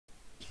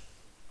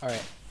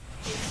Alright.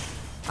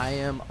 I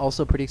am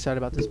also pretty excited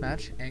about this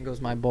match.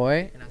 Ango's my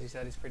boy, and as you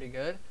said, he's pretty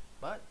good.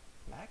 But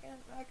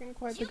Makken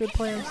quite the good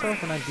player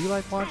himself, and I do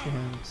like watching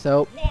him.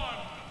 So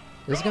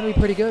this is gonna be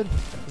pretty good.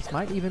 This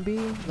might even be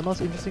the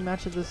most interesting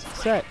match of this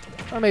set,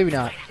 or maybe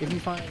not. If you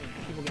find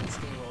people getting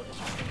steamrolled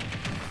interesting,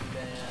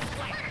 then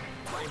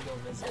we'll go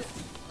visit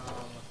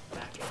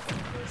Makken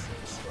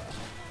versus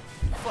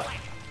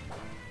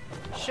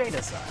Shade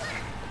aside.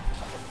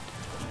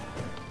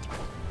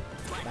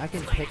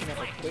 Makken picking up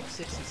a quick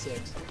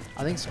 66.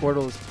 I think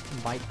Squirtles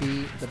might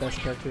be the best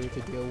character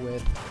to deal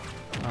with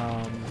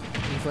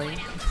E-Flame.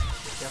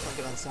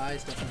 Definitely good on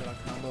size, definitely good on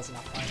combos, and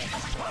I find that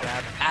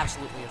grab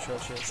absolutely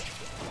atrocious.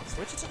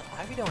 Switch it to the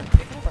Ivydo and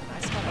picking up a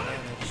nice amount of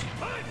damage.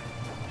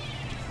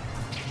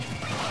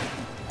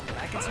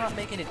 Makken's not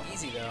making it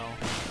easy though.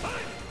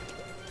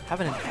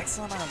 Having an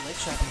excellent amount of leg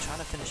trap and trying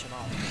to finish him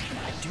off.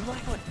 I do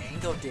like what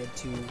Ango did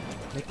to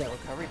make that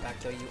recovery back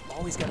though. You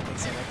always gotta make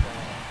some play.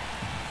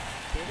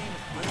 Getting in.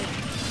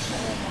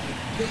 Oh my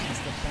goodness,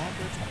 the back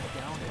air trying to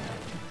down it.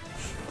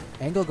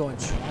 Ango going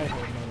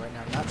try-hard mode right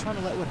now. Not trying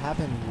to let what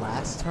happened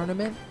last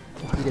tournament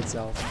repeat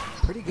itself.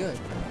 Pretty good.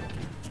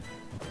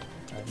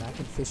 Alright,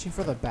 Makken fishing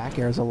for the back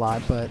airs a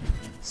lot, but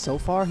so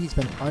far he's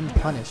been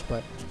unpunished,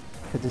 but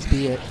could this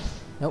be it?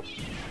 Nope.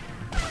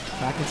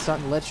 Makken's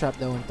starting the ledge trap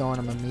though and throwing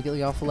him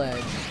immediately off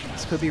ledge.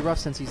 This could be rough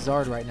since he's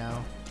Zard right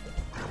now.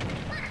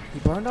 He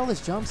burned all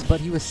his jumps,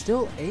 but he was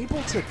still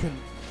able to get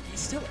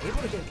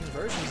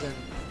conversions and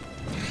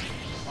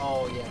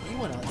oh yeah, he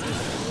went out. He was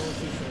a little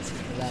too thirsty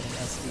for that in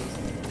SD.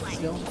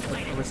 Still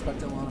a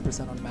respectable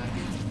 100% on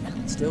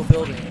Makken. Still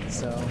building,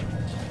 so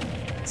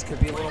this could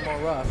be a little more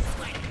rough.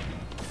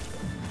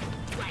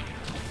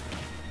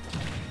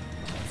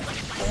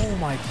 Oh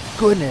my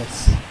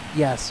goodness.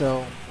 Yeah,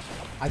 so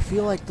I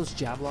feel like those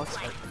jab blocks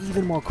are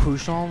even more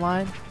crucial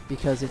online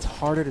because it's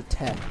harder to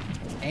tech.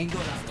 Ango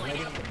not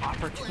letting the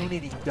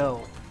opportunity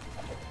go.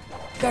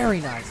 Very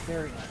nice,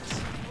 very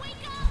nice.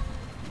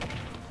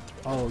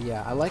 Oh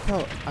yeah, I like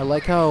how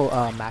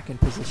Makken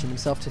positioned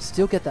himself to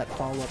still get that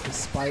follow-up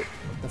despite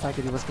the fact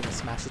that he was going to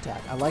smash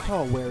attack. I like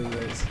how aware he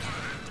is.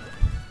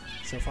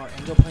 So far,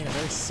 Ango playing a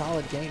very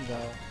solid game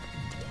though.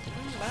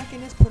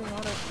 Makken is putting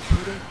on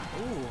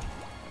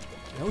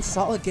no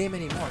solid game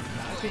anymore.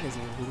 Makken is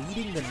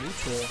leading the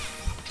neutral.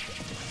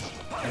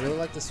 I really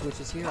like the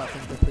switches here. I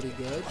think they're pretty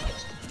good.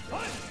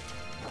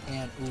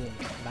 And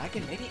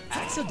Makken maybe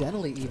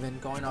accidentally even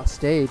going off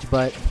stage,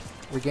 but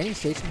regaining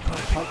stage control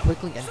quite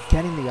quickly and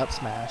getting the up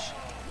smash.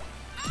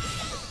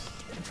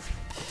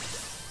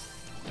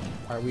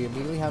 Alright, we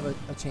immediately have a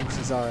change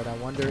to Zard. I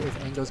wonder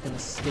if Ango's going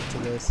to stick to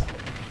this.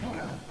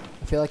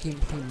 I feel like he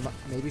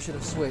maybe should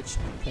have switched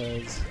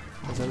because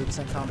his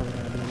 30% combo is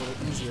going to be a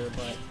little easier,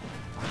 but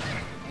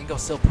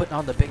Ango's still putting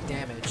on the big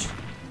damage.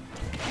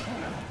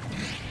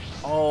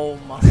 Oh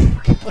my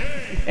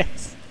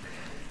goodness.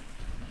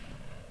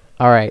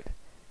 Alright.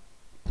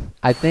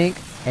 I think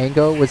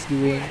Ango was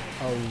doing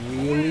a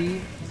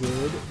really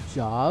good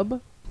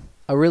job.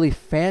 A really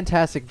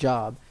fantastic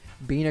job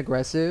being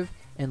aggressive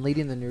and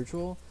leading the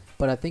neutral.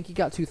 But I think he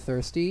got too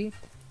thirsty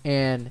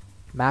and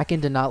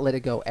Makken did not let it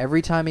go.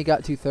 Every time he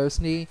got too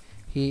thirsty,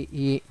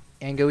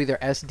 Ango either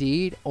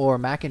SD'd or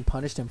Makken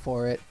punished him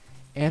for it.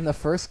 And the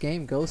first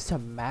game goes to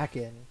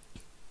Makken.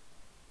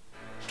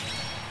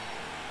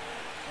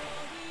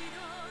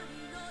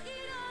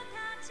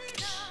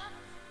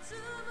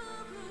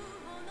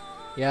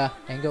 Yeah,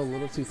 Ango a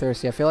little too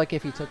thirsty. I feel like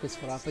if he took his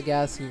foot off the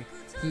gas,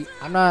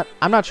 I'm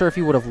not sure if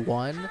he would have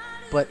won,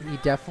 but he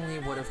definitely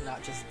would have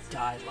not just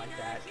died like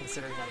that,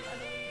 considering that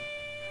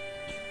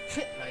he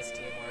had a nice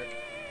teamwork.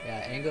 Yeah,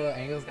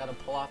 Ango's got to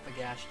pull off the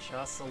gas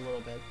just a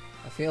little bit.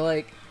 I feel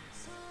like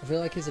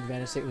his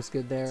advantage state was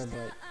good there,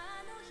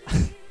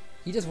 but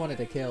he just wanted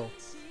to kill.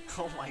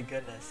 Oh my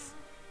goodness.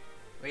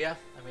 But yeah,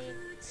 I mean,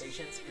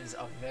 patience is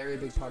a very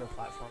big part of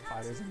platform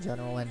fighters in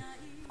general, and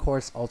of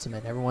course,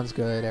 ultimate. Everyone's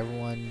good.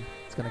 Everyone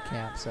is gonna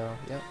camp. So,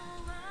 yep.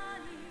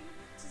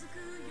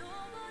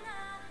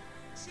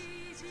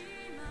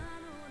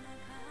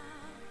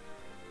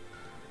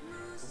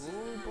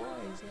 Ooh,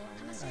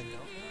 boys. I know.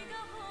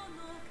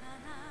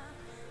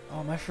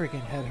 Oh, my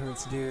freaking head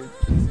hurts, dude.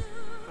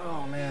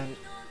 Oh man.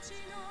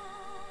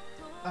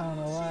 I don't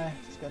know why.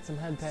 Just got some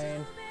head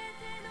pain.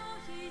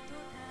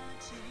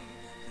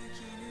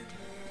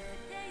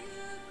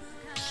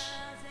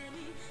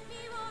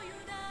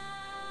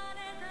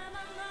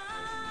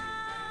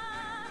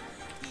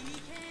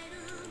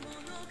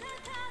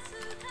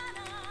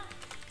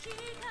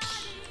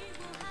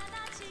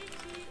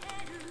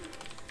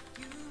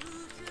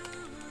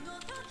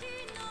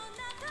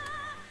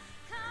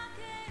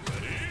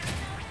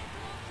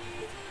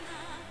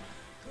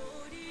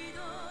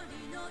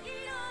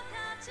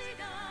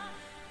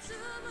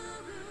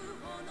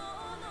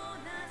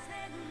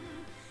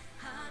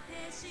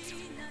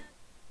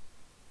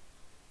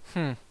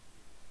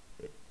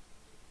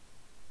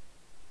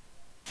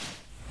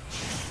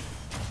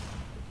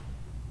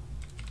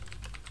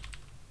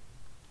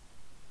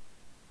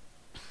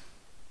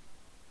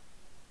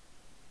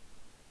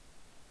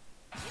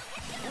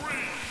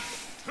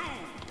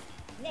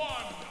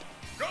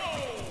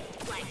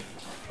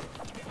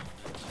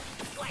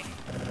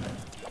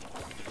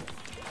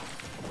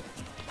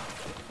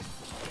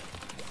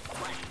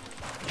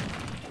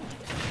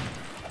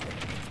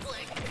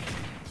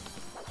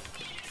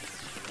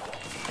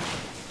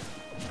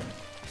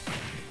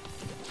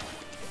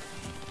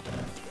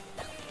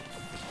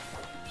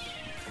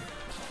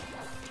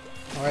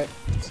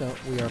 So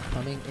we are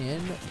coming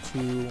in to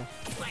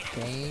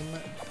game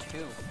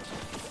 2.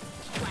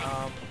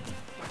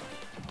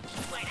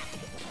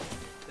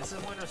 This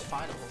is winners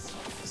finals,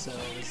 so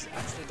it's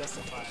actually best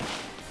of 5.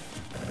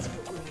 So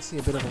we're going to see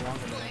a bit of a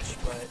longer match,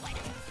 but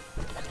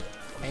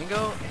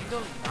Ango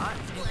not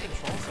in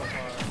control so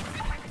far.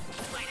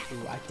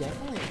 ooh, I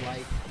definitely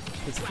like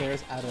his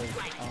fares out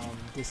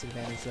of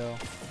disadvantage though.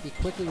 He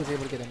quickly was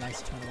able to get a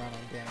nice turnaround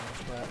on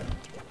damage, but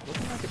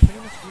looking like a pretty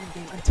much even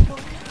game until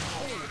now.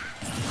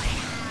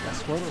 That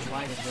Swirler's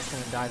light is just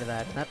gonna die to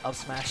that, and that up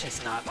smash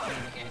is not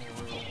playing any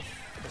rule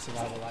for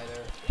survival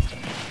either.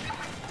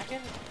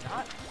 Makken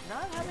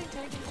not having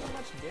taken too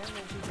much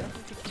damage, he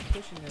definitely could keep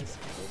pushing this.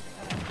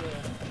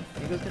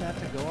 Ango's gonna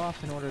have to go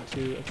off in order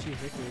to achieve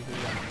victory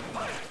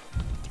here.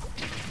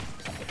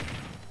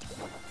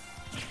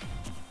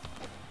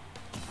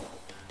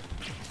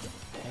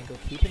 Ango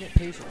keeping it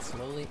patient,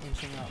 slowly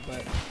inching up,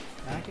 but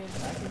Makken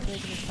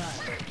taking his time.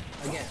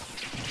 But again,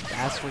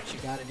 That's what you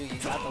gotta do. You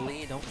got the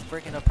lead. Don't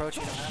freaking approach.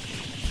 You don't have to.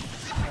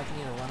 Makken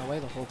need to run away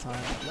the whole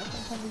time. Let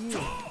them come to you.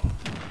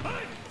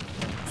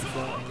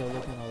 Ango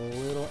looking a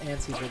little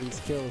antsy for these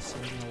kills,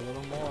 swinging a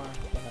little more,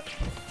 but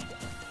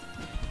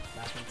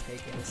Makken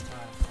taking his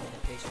time, playing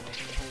it patient,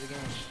 making him play the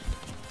game.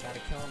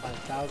 gotta kill him by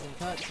 1,000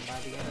 cuts, and by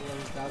the end of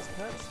those 1,000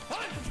 cuts,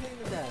 he's getting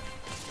to death.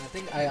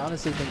 And I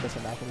honestly think that's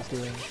what Makken was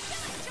doing.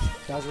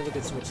 That was a really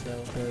good switch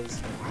though,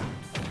 because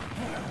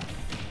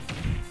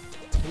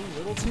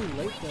too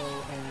late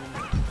though,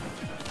 and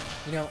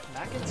you know,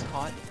 Makken's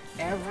caught.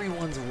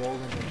 everyone's rolling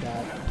with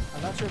that.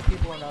 I'm not sure if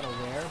people are not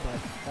aware, but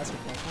that's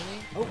what definitely.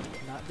 Oh,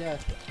 not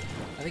death.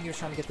 I think he was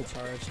trying to get the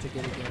charge to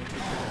get a guaranteed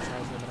kill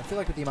charge limit. I feel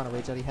like with the amount of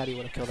rage that he had, he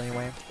would have killed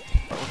anyway.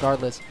 But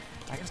regardless,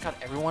 Makken's got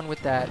everyone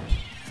with that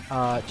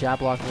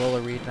jab lock roller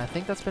read, and I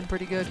think that's been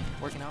pretty good,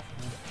 working out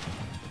for him.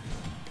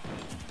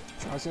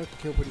 Charizard can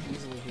kill pretty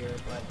easily here,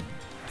 but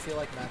I feel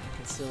like Makken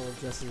can still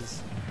just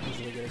as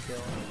easily get a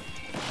kill.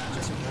 Not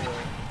just a roll,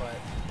 but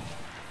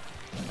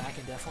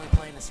Makken definitely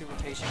playing the super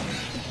patient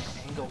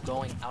game. Ango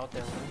going out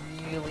there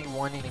really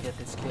wanting to get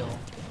this kill.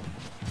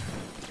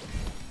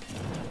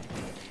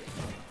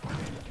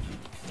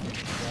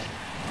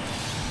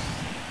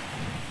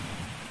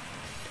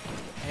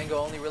 Ango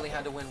only really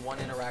had to win one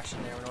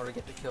interaction there in order to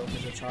get the kill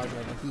because of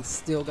Charizard, but he's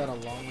still got a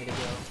long way to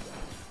go.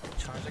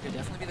 Charizard could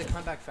definitely be the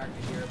comeback factor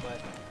here,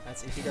 but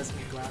that's if he doesn't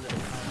get grounded in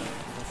combo.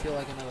 I feel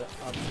like another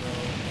up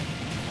throw.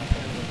 I'll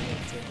probably be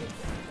able to take it.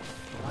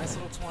 Nice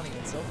little 20,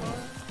 and so far,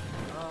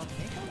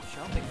 Ango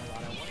jumping a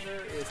lot. I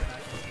wonder if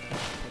Makken's going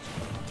to pitch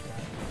him on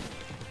that.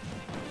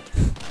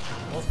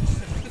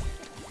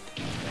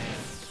 Man,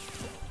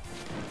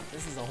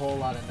 This is a whole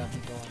lot of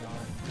nothing going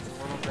on. there's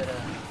a little bit of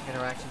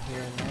interaction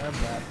here and there,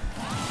 But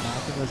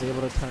Makken was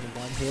able to turn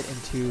one hit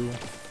into,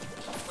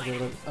 was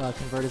able to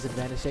convert his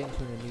advantage state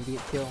into an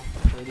immediate kill.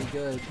 Pretty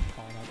good.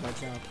 Calling out that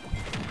jump.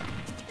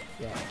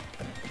 Yeah.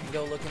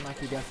 Ango looking like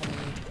he definitely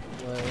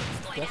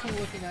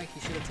looking like he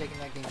should have taken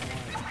that game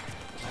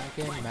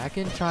one.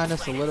 Makken trying to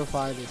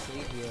solidify this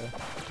lead here.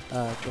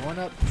 Going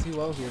up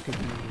 2-0 here could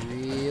be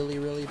really,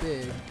 really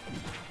big.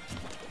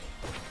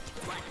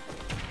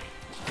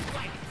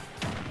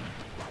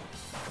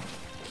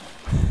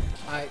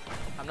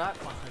 I'm not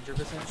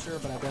 100% sure,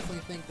 but I definitely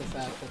think the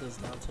fact that those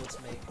down tilts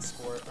make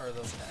score, or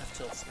those F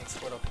tilts make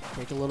score up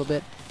break a little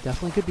bit,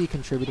 definitely could be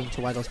contributing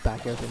to why those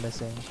back airs are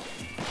missing.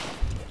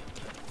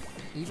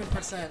 even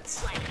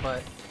percents,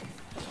 but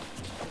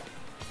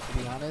To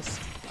be honest,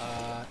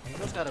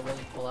 Ango's got to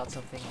really pull out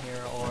something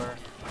here, or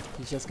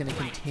he's just going to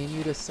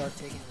continue to start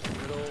taking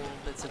little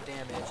bits of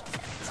damage.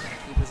 It's going to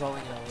keep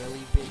resulting in a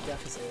really big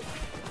deficit.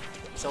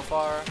 So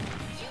far,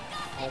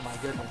 oh my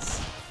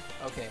goodness.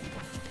 Okay.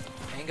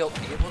 Ango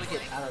able to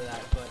get out of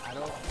that, but I'm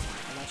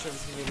not sure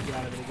if he's going to be able to get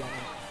out of it again.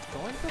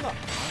 going for the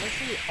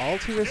honestly all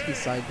too risky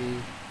side B.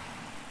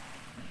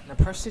 In a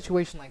pressure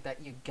situation like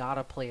that, you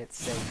gotta play it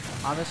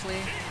safe. Honestly,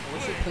 I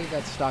wish he played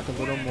that stock a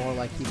little more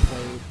like he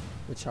played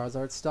with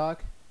Charizard's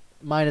stock.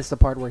 Minus the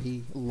part where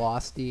he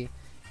lost the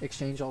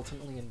exchange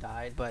ultimately and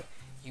died, but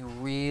You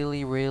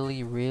really,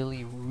 really,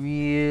 really,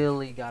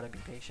 really gotta be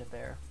patient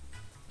there.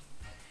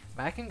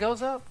 Makken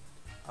goes up.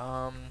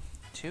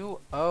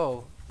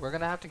 2-0. We're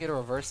gonna have to get a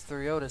reverse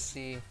 3-0 to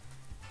see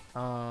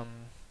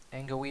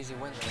Angoweezie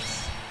win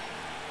this.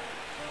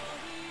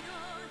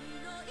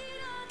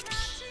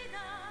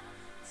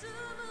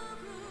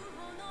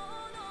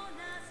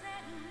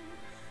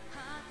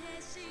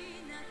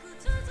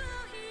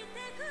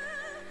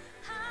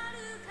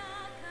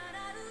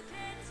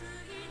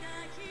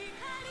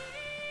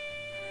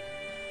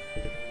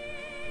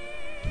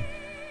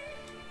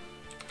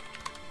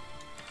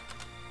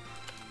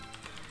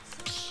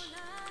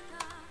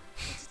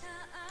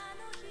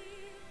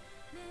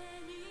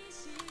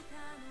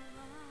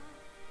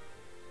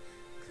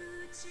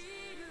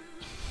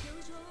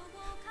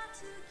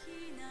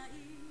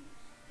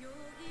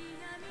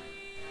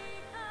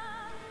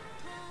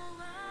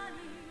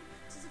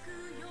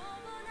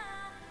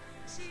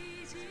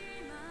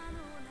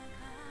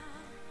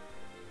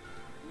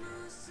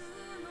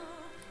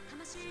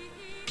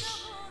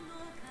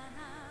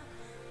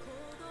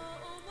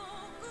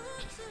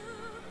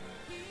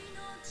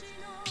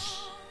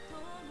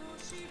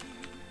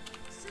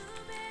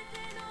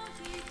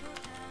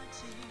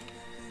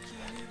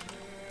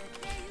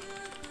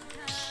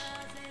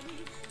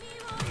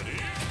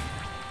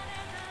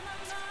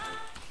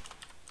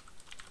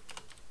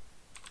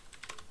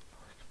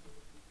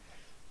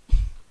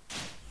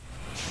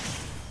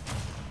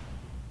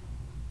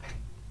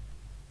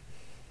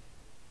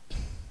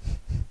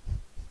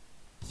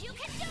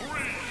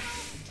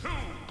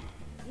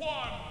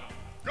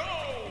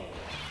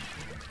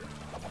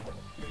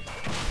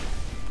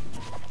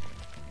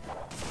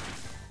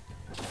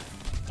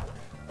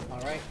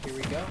 Alright, here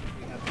we go.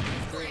 We have game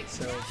 3.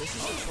 So this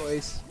is a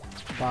choice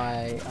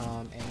by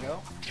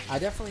Ango. I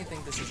definitely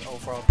think this is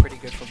overall pretty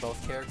good for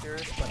both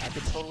characters, but I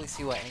could totally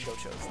see why Ango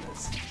chose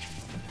this.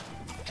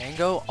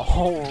 Ango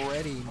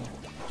already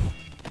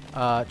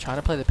trying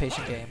to play the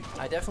patient game.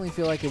 I definitely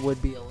feel like it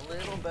would be a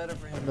little better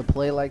for him to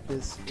play like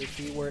this if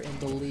he were in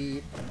the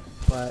lead,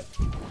 but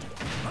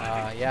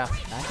yeah.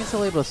 Makken's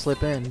still able to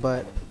slip in,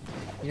 but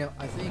you know,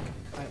 I think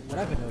what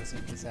I've been noticing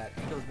is that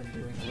Ango's been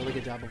doing a really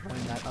good job of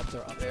running that up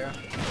throw up air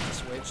to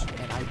switch,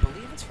 and I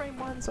believe it's frame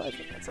 1, so I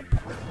think that's a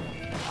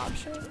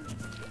option.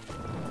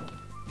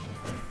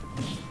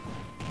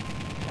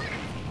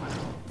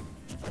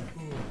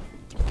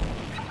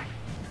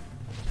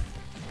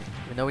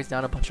 Even though he's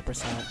down a bunch of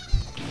percent,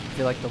 I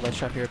feel like the ledge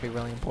trap here would be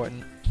really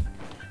important.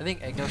 I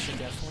think Ango should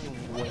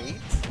definitely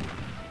wait,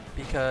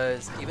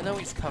 because even though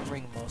he's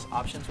covering most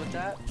options with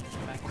that,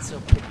 Makken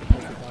still pick the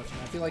perfect option.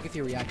 I feel like if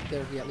he reacted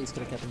there, he at least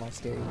could have kept him off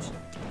stage.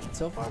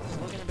 so far this is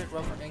looking a bit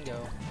rough for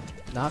Ango.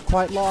 Not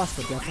quite lost,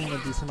 but definitely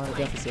in a decent amount of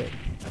deficit.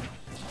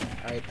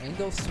 Alright,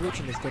 Ango's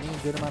switching is getting a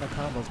good amount of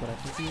combos, but I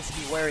think He needs to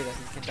be wary that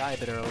he can die a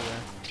bit earlier.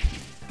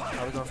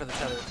 Probably going for the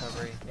tether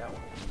recovery. Yeah.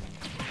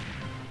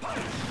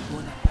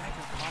 When that back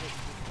air caught it,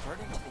 he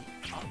converted to the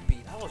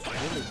upbeat. That was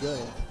really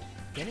good.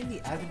 Getting the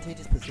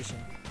advantageous position.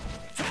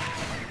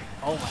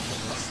 Oh my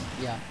goodness.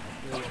 Yeah.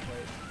 Really well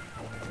played.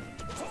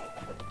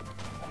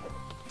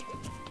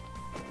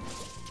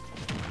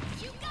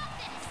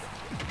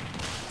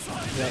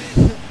 Yep.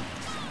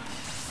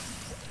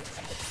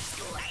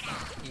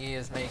 He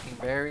is making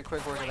very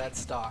quick work of that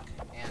stock,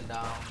 and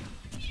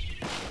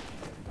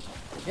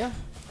Yeah.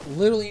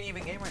 literally an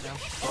even game right now.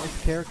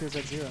 Both characters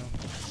at 0.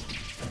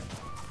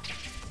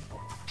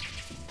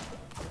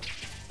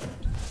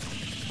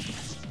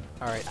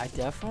 Alright, I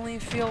definitely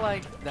feel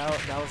like that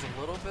was a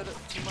little bit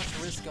too much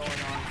risk going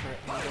on for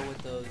Ango with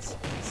those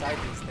side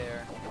Bs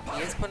there.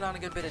 He is putting on a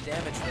good bit of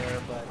damage there,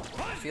 but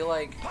I feel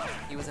like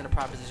he was in a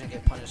prime position to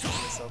get punished when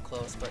he was so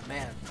close. But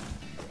man,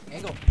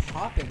 Ango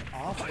popping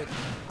off with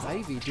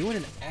Ivy, doing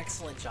an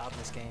excellent job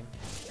this game.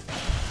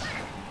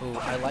 Ooh,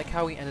 I like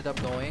how he ended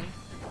up going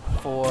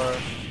for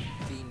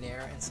the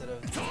Nair instead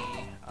of the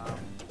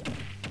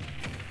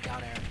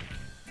down air.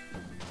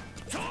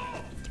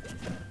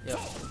 Yep,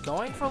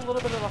 going for a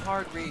little bit of a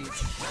hard read,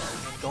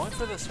 and going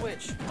for the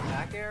switch.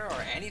 Back air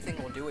or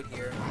anything will do it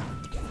here.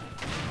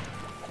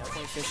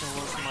 Definitely fishing a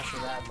little too much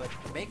for that, but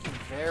making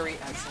very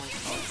excellent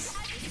use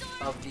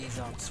of these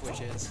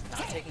switches.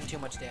 Not taking too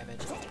much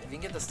damage. If you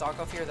can get the stock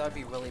off here, that would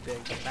be really big,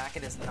 but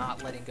Makken is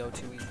not letting go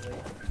too easily.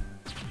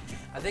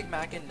 I think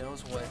Makken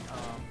knows what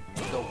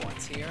Ango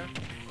wants here.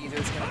 Either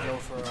it's going to go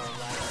for a rapid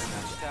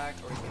smash attack,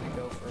 or he's going to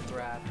go for a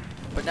grab.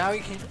 But now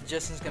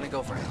Justin's going to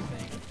go for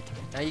anything.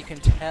 Now you can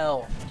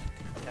tell,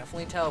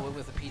 definitely tell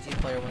with a PT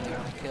player when they're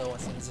going to kill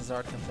as soon as his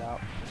art comes out.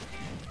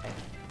 And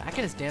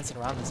Makken is dancing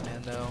around this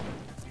man though.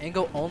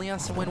 Ango only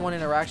has to win one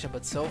interaction,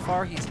 but so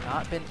far he's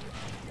not been,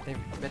 they've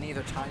been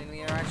either tying the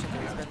interaction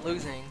or he's been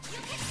losing.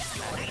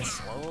 Makken is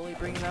slowly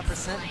bringing that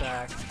percent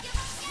back.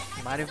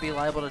 He might even be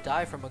liable to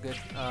die from a good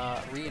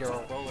read or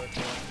a roller to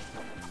him.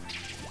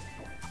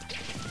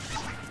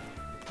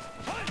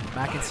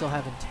 Makken still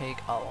having to take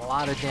a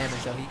lot of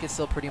damage though. He could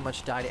still pretty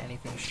much die to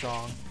anything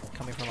strong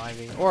coming from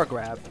Ivy or a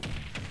grab.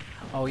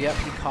 Oh yep,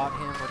 he caught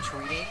him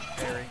retreating.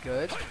 Very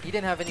good. He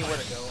didn't have anywhere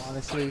to go,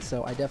 honestly,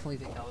 so I definitely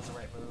think that was the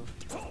right move.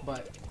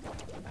 But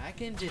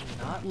Makken did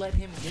not let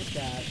him get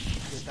that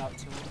without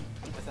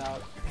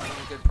paying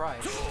a good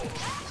price.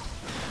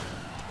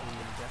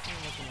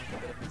 Definitely looking like a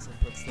bit of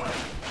misinputs there.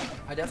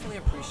 I definitely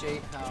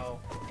appreciate how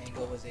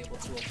Ango was able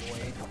to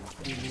avoid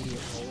the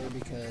immediate roller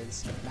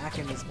because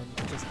Makken has been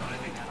just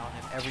landing that on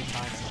him every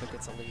time he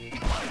gets a lead.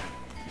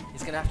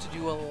 He's going to have to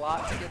do a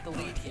lot to get the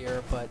lead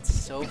here, but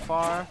so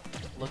far,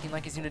 looking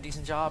like he's doing a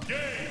decent job.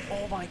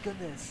 Oh my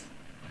goodness.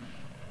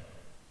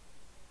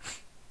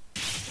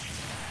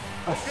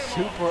 A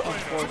super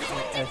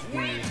unfortunate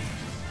SD.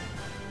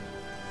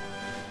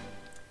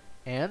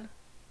 And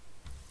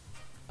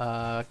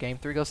game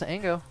 3 goes to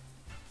Ango.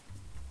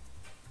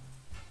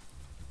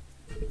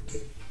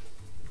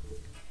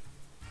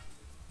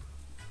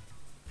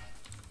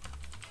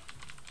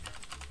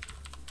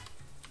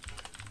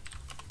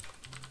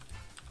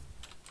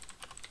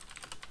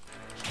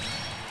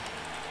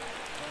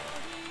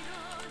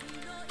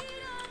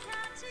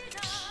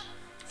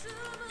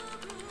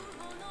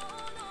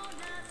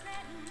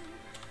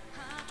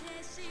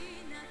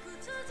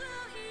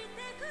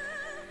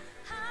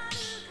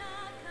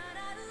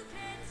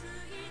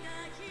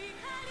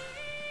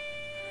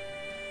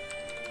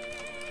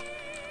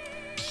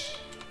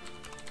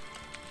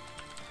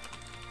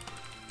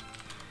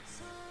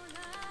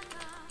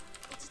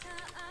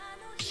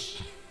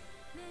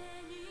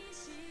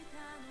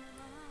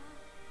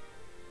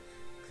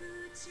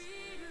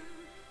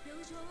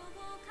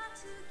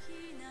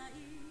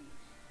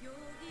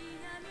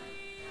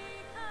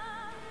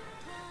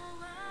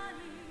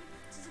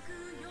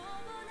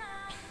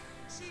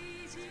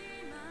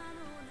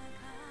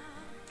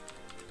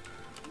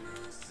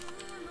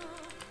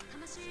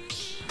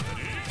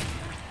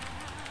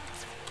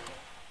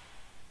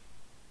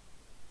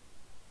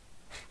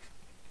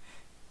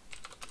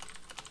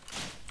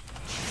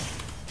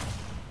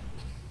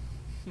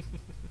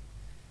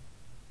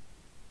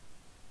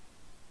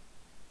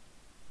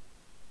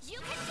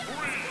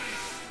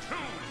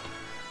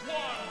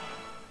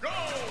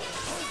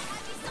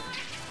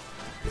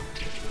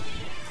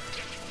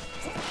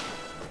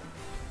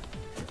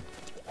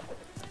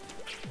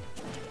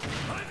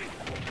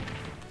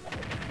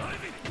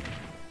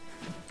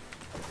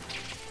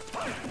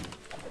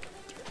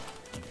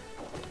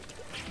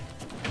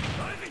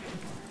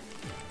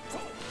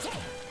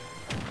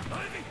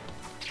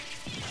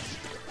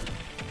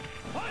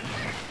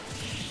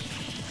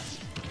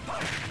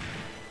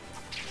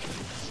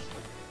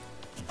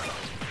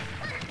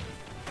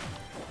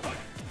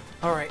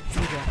 Alright,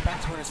 here we go.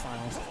 Back to winners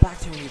finals. Back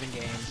to an even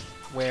game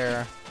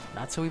where,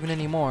 not so even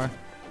anymore,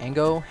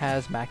 Ango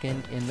has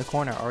Makken in the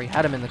corner, or he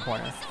had him in the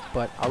corner.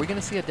 But are we going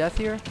to see a death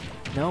here?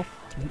 No?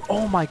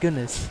 Oh my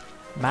goodness.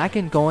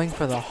 Makken going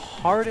for the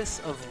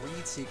hardest of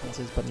read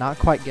sequences, but not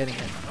quite getting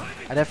it.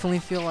 I definitely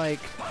feel like...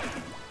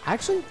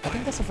 Actually, I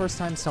think that's the first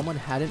time someone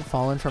hadn't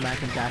fallen for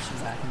Makken dashing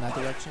back in that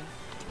direction.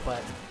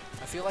 But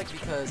I feel like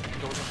because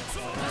Ango was in the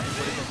corner, it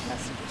would have been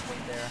best to just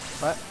wait there.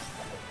 But,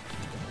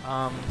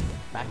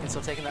 Makken's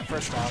still taking that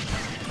first stock,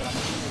 but I'm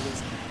completely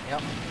losing that.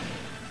 Yep.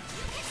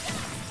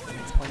 That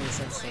makes plenty of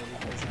sense though,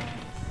 because,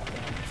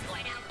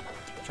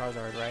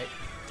 Charizard, right?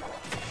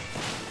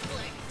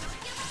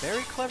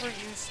 Very clever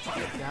use to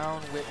get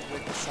down with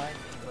the side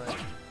B, but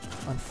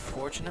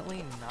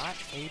unfortunately not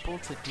able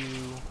to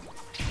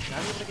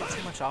get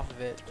too much off of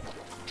it.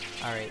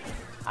 Alright,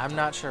 I'm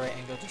not sure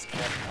Ango just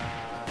kept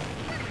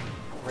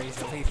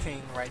razor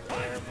leafing right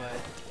there,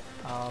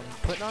 but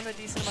putting on a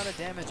decent amount of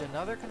damage.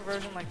 Another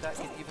conversion like that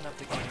can even up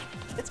the game.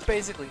 It's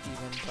basically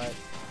even, but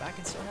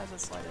Makken still has a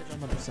slight edge on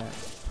the percent.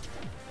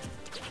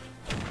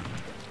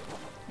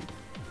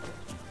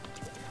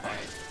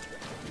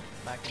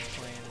 Makken's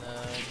playing the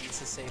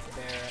use a safe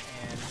bear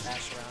and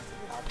dash around for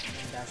the up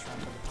and dash around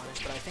for the punish,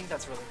 but I think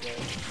that's really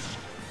good.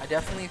 I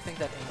definitely think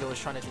that Ango is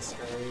trying to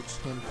discourage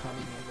him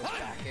coming in with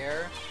back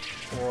air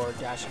or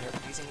dashing or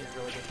using his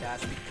really good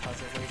dash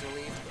because of Razor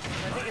Leaf.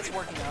 And I think it's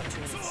working out to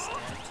an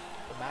extent,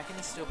 but Makken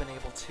has still been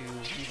able to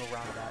weave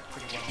around that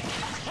pretty well.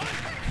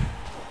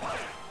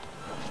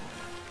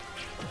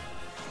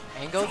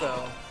 Ango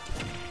though,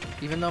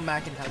 even though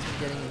Makken has been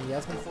getting in, he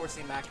has been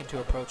forcing Makken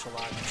to approach a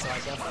lot, so I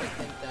definitely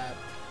think that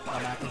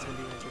Makken's been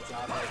doing a good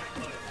job at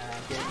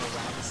getting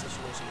around the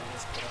situation that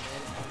he's put him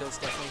in. Ango's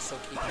definitely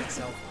still keeping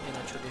himself in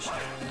a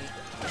traditionally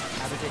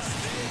advantageous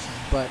situation,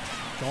 but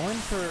going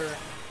for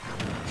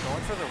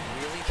the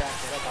really bad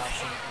get up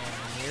option and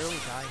nearly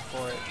dying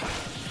for it.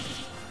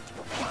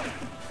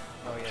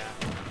 Oh yeah,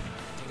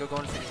 Ango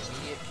going for the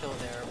immediate kill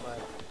there, but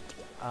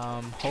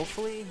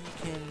hopefully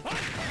he can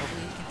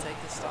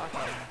take the stock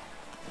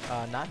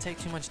and not take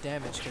too much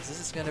damage, because this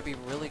is going to be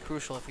really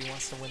crucial if he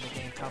wants to win the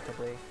game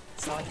comfortably.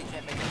 It's not like he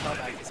can't make a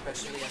comeback,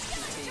 especially as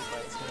PT,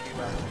 but it's going to be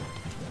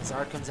rough.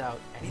 Zard comes out.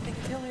 Anything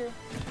can kill here.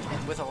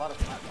 And with a lot of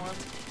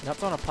platforms, not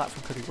throwing a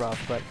platform could be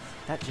rough, but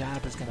that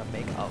jab is going to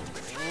make a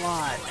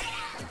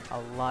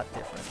lot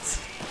difference.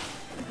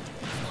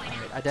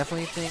 I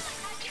definitely think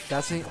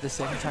that's the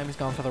second time he's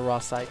gone for the raw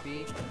side B.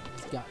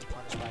 He's gotten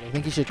punished by it. I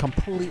think he should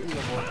completely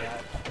avoid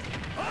that.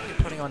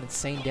 Putting on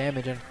insane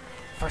damage, and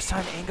first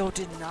time Ango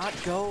did not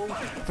go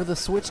for the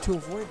switch to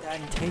avoid that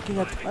and taking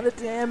a ton of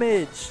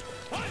damage.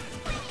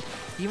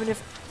 Even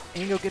if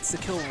Ango gets the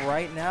kill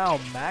right now,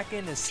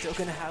 Makken is still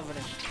going to have an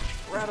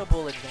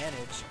incredible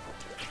advantage.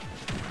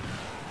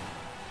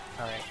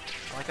 Alright,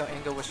 I like how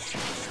Ango was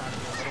trying to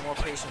be a little more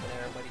patient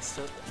there, but he's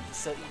still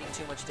eating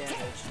too much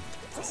damage.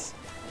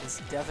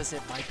 His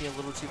deficit might be a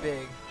little too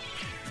big.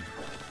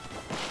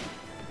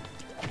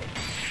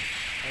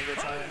 Ango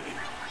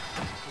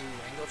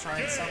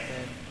trying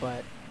something,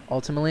 but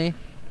ultimately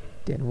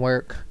didn't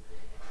work.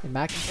 And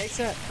Makken takes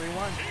that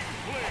 3-1.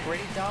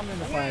 Pretty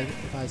dominant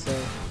if I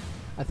say.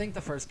 I think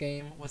the first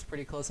game was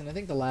pretty close, and I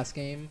think the last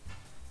game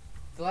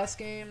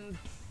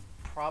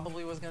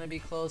probably was going to be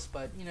close,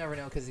 but you never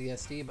know because of the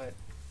SD, but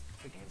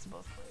the games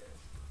both players.